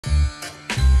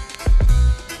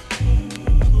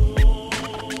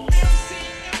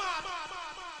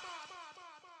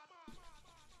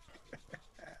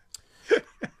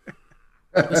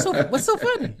What's so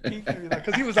funny?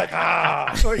 Because he was like,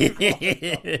 ah. So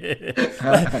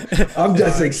I'm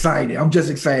just excited. I'm just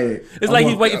excited. It's like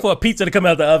he's waiting for a pizza to come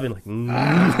out the oven.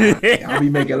 Like, I'll be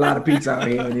making a lot of pizza out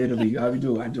here, and I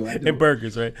do. And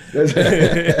burgers, right? So,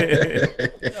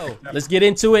 let's get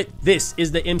into it. This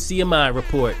is the MCMI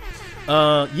report.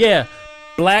 Yeah,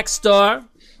 Black Star,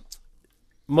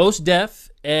 Most Def,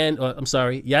 and I'm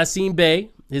sorry, Yasiin Bey,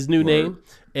 his new name,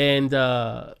 and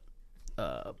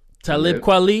Talib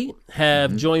Kweli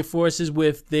have joined forces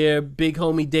with their big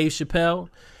homie Dave Chapelle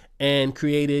and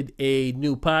created a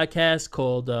new podcast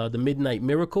called The Midnight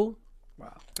Miracle.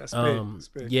 Wow, that's big. That's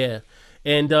big. Yeah,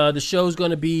 and the show's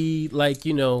going to be like,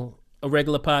 you know, a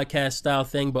regular podcast style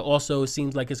thing, but also it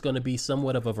seems like it's going to be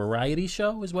somewhat of a variety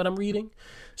show is what I'm reading.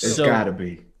 It's gotta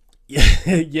be.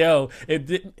 Yo,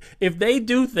 if they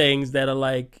do things that are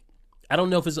like, I don't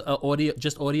know if it's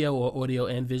just audio or audio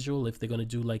and visual, if they're going to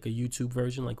do like a YouTube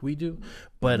version like we do,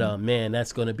 but man,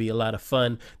 that's going to be a lot of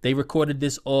fun. They recorded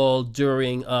this all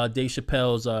during Dave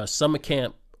Chappelle's summer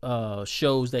camp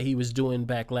shows that he was doing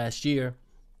back last year.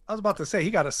 I was about to say,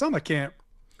 he got a summer camp.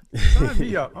 Sign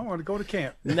me up. I want to go to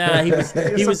camp. Nah, he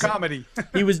was comedy.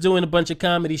 He was doing a bunch of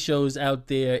comedy shows out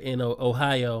there in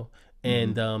Ohio,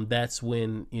 and that's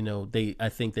when, you know, I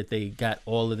think that they got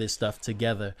all of this stuff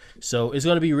together. So it's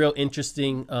going to be real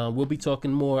interesting. We'll be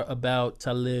talking more about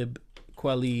Talib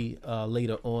Kweli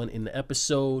later on in the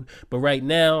episode. But right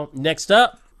now, next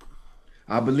up,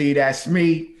 I believe that's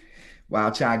me.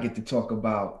 Wild Child get to talk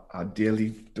about our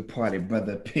dearly departed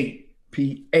brother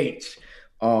PH.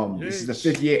 This is the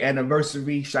 5th year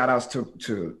anniversary. Shout outs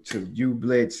to you,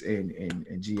 Blitz, and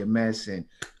GMS, and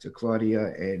to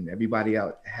Claudia, and everybody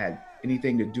out had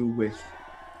anything to do with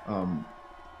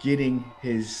getting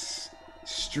his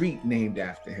street named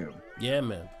after him. Yeah,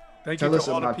 man. Thank you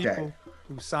to all the people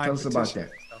who signed. Tell us about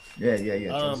that. Yeah.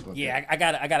 Yeah, I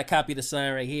got a copy of the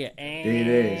sign right here. There it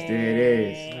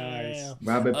is. Nice.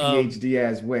 Robert PH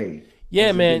Diaz way. Yeah,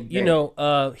 that's man. You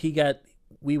know,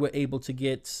 we were able to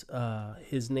get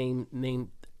his name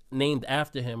named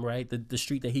after him, right? The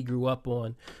street that he grew up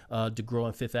on, DeGraw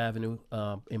on 5th Avenue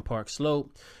in Park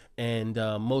Slope. And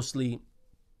mostly,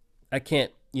 I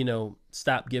can't, you know,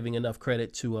 stop giving enough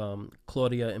credit to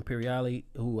Claudia Imperiali,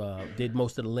 who did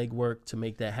most of the legwork to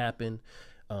make that happen.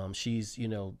 She's, you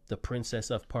know, the princess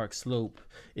of Park Slope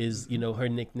is, you know, her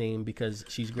nickname because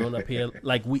she's grown up here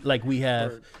like we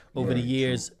have over the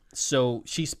years. So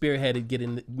she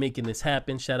spearheaded making this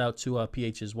happen. Shout out to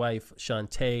PH's wife,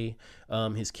 Shantae,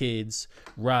 his kids,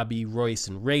 Robbie, Royce,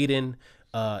 and Raiden.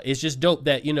 It's just dope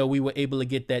that, you know, we were able to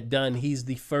get that done. He's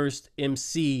the first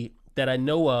MC that I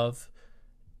know of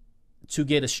to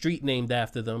get a street named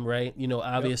after them, right? You know,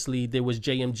 obviously there was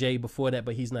JMJ before that,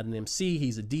 but he's not an MC,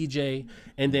 he's a DJ.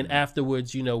 And then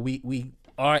afterwards, you know, we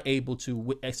are able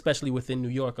to, especially within New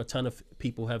York, a ton of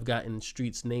people have gotten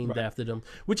streets named after them,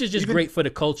 which is just great for the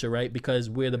culture, right? Because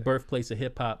we're the birthplace of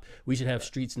hip hop. We should have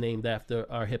streets named after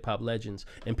our hip hop legends.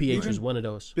 And PH was one of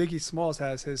those. Biggie Smalls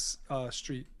has his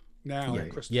street now,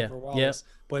 Christopher Wallace,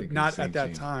 but not at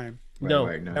that time. No,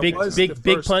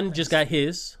 Big Pun just got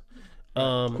his.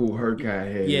 Cool Herc got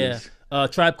his. Yeah.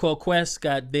 Tribe Called Quest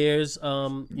got theirs,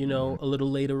 you know, a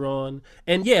little later on.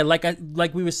 And yeah, like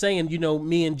we were saying, you know,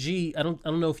 me and G, I don't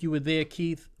know if you were there,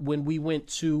 Keith, when we went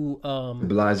to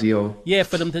Blasio. Yeah,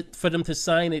 for them to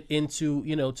sign it into,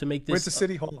 you know, to make this went to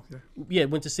City Hall.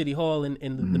 Went to City Hall and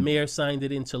the mayor signed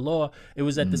it into law. It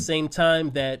was at the same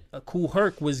time that Cool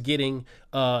Herc was getting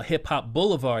Hip Hop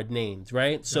Boulevard named,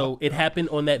 right? So it happened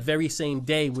on that very same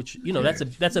day, which, you know,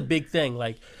 that's a big thing.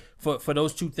 Like for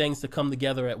those two things to come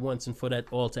together at once and for that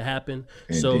all to happen.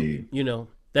 Indeed. So, you know,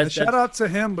 that's shout out to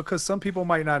him, because some people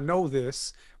might not know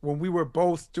this. When we were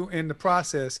both in the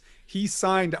process, he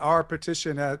signed our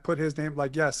petition that put his name,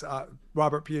 like,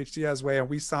 Robert PH Diaz way, and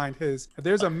we signed his.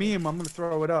 There's a meme, I'm going to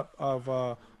throw it up,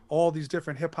 of all these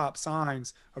different hip hop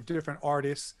signs of different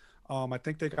artists. I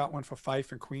think they got one for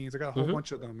Fife and Queens. They got a whole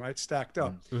bunch of them, right, stacked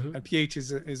up. And PH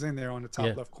is in there on the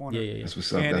top left corner. Yeah. That's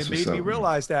what's up. And that's it made me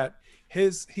realize that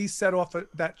he set off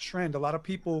that trend. A lot of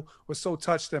people were so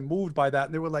touched and moved by that,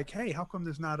 and they were like, "Hey, how come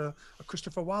there's not a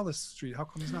Christopher Wallace street? How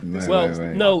come there's not this?" Well,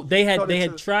 no, they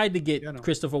had tried to get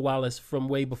Christopher Wallace from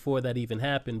way before that even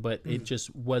happened, but it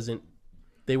just wasn't.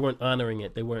 They weren't honoring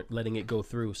it. They weren't letting it go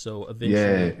through. So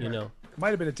eventually, you know, it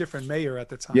might have been a different mayor at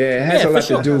the time. Yeah, it has a lot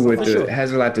to do with it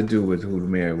has a lot to do with who the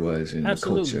mayor was and the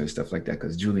culture and stuff like that.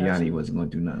 Because Giuliani wasn't going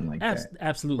to do nothing like that.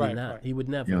 Absolutely not. He would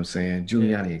never. You know what I'm saying?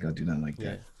 Giuliani ain't going to do nothing like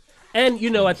that. And, you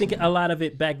know, I think a lot of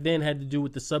it back then had to do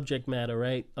with the subject matter,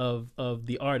 right, of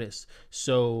the artist.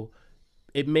 So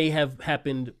it may have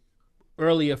happened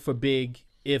earlier for Big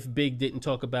if Big didn't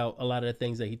talk about a lot of the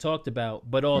things that he talked about,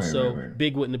 but also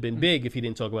Big wouldn't have been big if he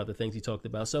didn't talk about the things he talked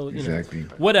about. So, you know,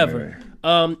 whatever.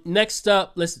 Next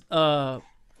up, let's,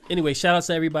 anyway, shout out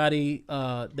to everybody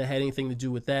that had anything to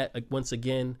do with that. Once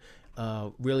again,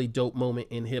 really dope moment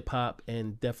in hip hop,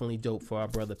 and definitely dope for our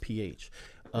brother PH.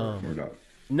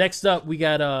 Next up, we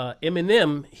got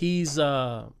Eminem.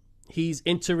 He's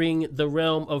entering the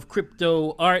realm of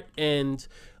crypto art and,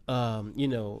 you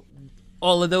know,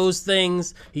 all of those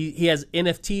things. He has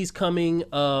NFTs coming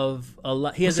of a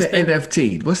lot. He has What's an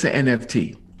NFT? What's an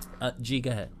NFT? G,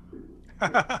 go ahead.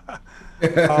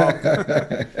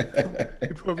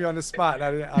 You put me on the spot.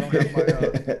 I don't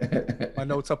have my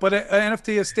notes up. But an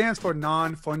NFT stands for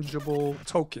non-fungible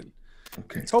token.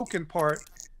 Okay. The token part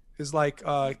is like,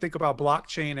 think about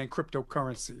blockchain and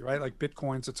cryptocurrency, right? Like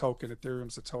Bitcoin's a token,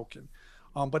 Ethereum's a token.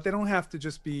 But they don't have to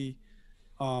just be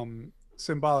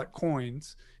symbolic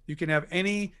coins. You can have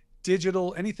anything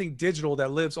digital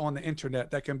that lives on the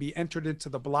internet that can be entered into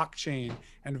the blockchain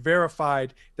and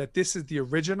verified that this is the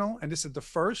original and this is the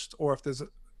first, or if there's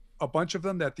a bunch of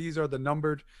them, that these are the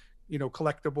numbered, you know,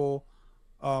 collectible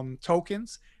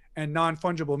tokens. And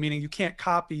non-fungible, meaning you can't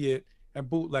copy it and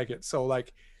bootleg it. So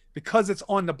like, because it's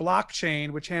on the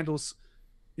blockchain, which handles,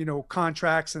 you know,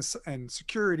 contracts and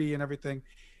security and everything,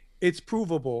 it's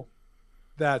provable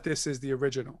that this is the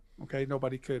original. Okay,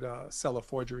 nobody could sell a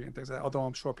forgery and things like that, although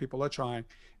I'm sure people are trying.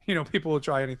 You know, people will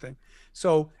try anything.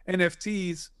 So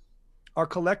NFTs are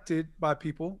collected by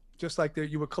people just like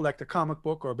you would collect a comic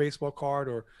book or a baseball card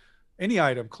or any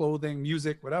item, clothing,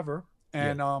 music, whatever.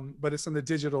 And but it's in the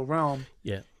digital realm.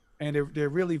 Yeah. And they're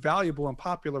really valuable and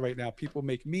popular right now. People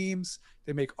make memes,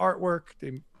 they make artwork,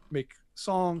 they make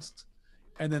songs,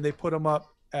 and then they put them up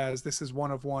as this is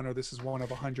one of one, or this is one of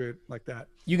 100, like that.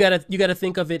 You gotta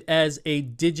think of it as a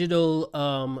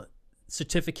digital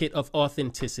certificate of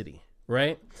authenticity,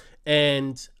 right?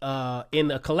 And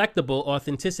in a collectible,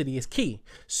 authenticity is key.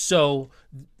 So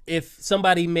if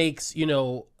somebody makes, you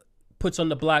know, puts on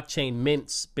the blockchain,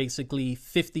 mints basically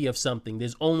 50 of something,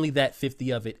 there's only that 50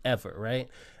 of it ever, right?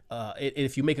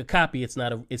 If you make a copy, it's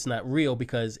not real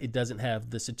because it doesn't have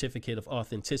the certificate of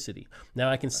authenticity. Now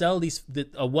I can sell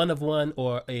a one of one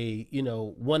or a, you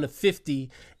know, one of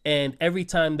 50, and every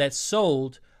time that's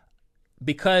sold,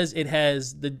 because it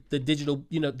has the digital,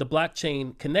 you know, the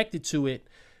blockchain connected to it,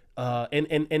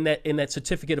 and that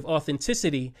certificate of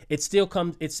authenticity, it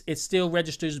still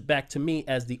registers back to me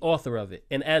as the author of it.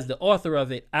 And as the author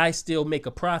of it, I still make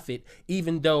a profit,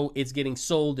 even though it's getting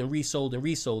sold and resold and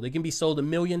resold. It can be sold 1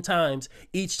 million times.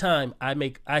 Each time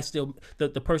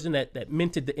the person that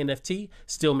minted the NFT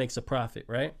still makes a profit,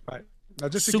 right? Right. Now,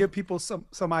 just to give people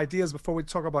some ideas before we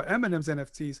talk about Eminem's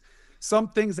NFTs, some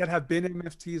things that have been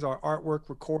NFTs are artwork,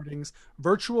 recordings,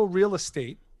 virtual real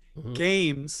estate,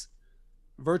 games,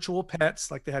 virtual pets,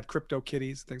 like they had crypto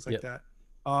kitties, things like that.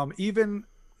 Even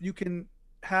you can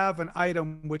have an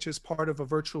item which is part of a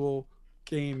virtual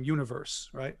game universe,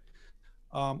 right?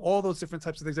 All those different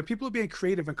types of things. And people are being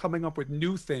creative and coming up with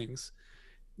new things.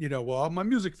 You know, well, my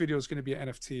music video is going to be an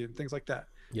NFT and things like that.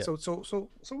 Yeah. So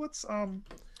what's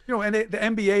you know, and the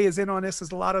NBA is in on this.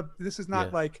 There's a lot of, this is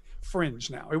not like fringe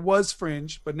now. It was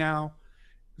fringe, but now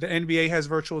the NBA has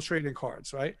virtual trading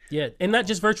cards, right? Yeah, and not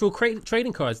just virtual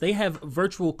trading cards. They have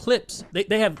virtual clips.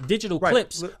 They have digital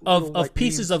clips of like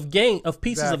pieces of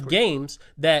games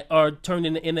that are turned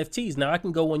into NFTs. Now I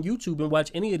can go on YouTube and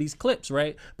watch any of these clips,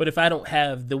 right? But if I don't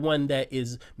have the one that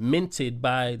is minted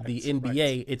by the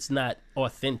NBA, it's not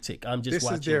authentic. I'm just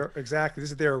watching. This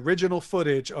is their original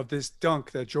footage of this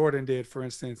dunk that Jordan did, for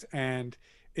instance, and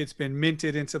it's been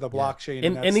minted into the blockchain.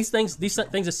 And these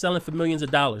things are selling for millions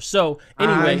of dollars. So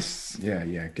anyway, go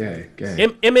ahead.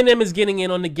 Eminem is getting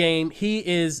in on the game. He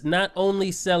is not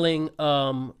only selling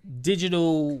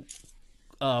digital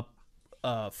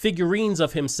figurines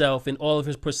of himself and all of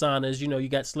his personas. You know, you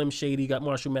got Slim Shady, you got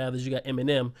Marshall Mathers, you got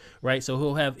Eminem, right? So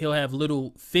he'll have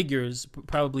little figures,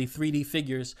 probably 3D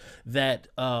figures that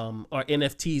are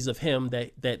NFTs of him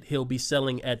that he'll be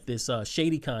selling at this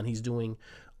ShadyCon he's doing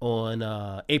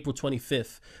on April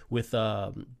 25th with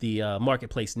the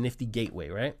marketplace Nifty Gateway,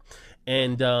 right?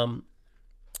 And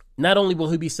not only will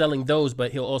he be selling those,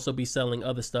 but he'll also be selling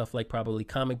other stuff like probably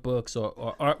comic books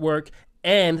or artwork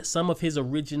and some of his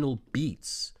original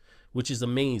beats, which is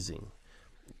amazing.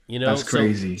 You know, that's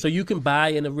crazy. So you can buy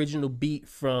an original beat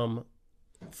from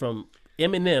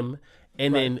Eminem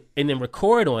and then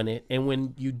record on it, and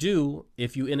when you do,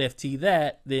 if you NFT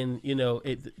that, then you know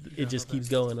it just keeps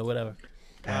going or whatever.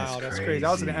 Wow, that's crazy. I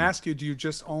was going to ask you, do you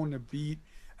just own the beat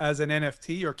as an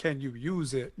NFT, or can you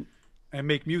use it and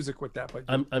make music with that? But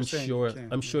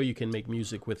I'm sure you can make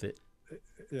music with it.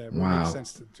 Yeah, it Wow. makes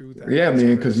sense to do that. Yeah, That's man,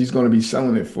 crazy. because he's going to be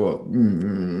selling it for.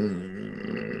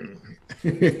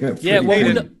 Yeah, well,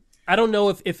 Aiden. I don't know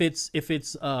if it's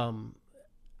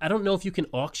I don't know if you can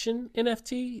auction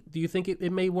NFT. Do you think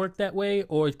it may work that way,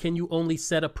 or can you only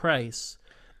set a price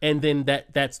and then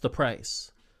that's the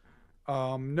price?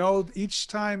 No, each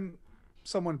time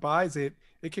someone buys it,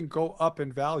 it can go up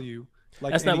in value.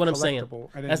 Like That's not any what I'm saying. collectible,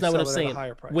 and then That's you not what I'm sell it at a saying.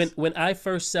 higher price. When I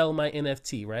first sell my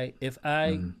NFT, right? If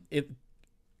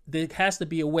there has to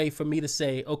be a way for me to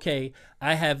say, okay,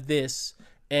 I have this,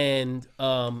 and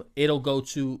it'll go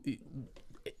to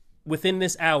within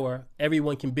this hour.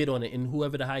 Everyone can bid on it, and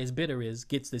whoever the highest bidder is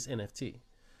gets this NFT.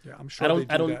 Yeah, I'm sure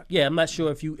they do that. Yeah, I'm not sure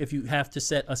if you have to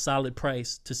set a solid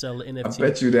price to sell the NFT.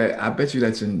 I bet you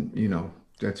that's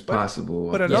that's possible.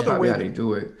 But that's another probably way how they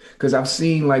do it. Because I've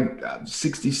seen like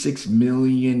 $66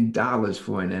 million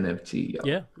for an NFT. Yo.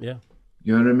 Yeah, yeah.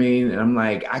 You know what I mean? And I'm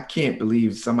like, I can't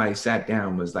believe somebody sat down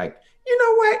and was like, you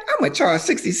know what? I'm gonna charge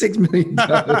 $66 million.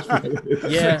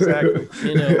 Yeah, Exactly.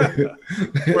 You know,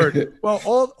 Word. Well,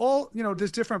 all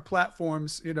there's different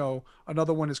platforms.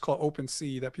 Another one is called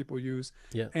OpenSea that people use.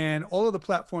 Yeah. And all of the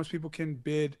platforms people can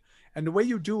bid. And the way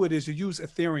you do it is you use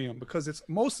Ethereum, because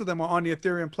most of them are on the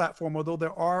Ethereum platform, although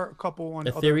there are a couple on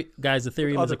Ethereum is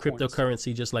a other coins.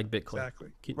 cryptocurrency just like Bitcoin. Exactly.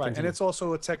 Continue. Right. And it's also a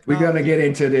We're technology. gonna get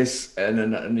into this, and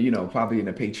probably in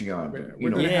the Patreon.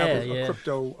 We're going to have Yeah. a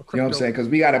crypto. You know what I'm saying? Because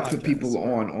we got to put podcast. people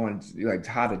on like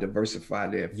how to diversify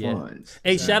their funds.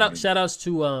 Hey, shout outs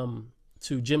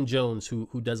to Jim Jones who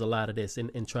does a lot of this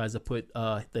and tries to put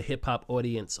the hip hop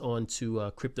audience onto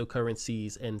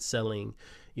cryptocurrencies and selling,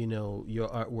 your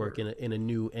artwork in a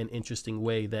new and interesting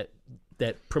way that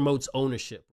promotes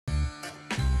ownership.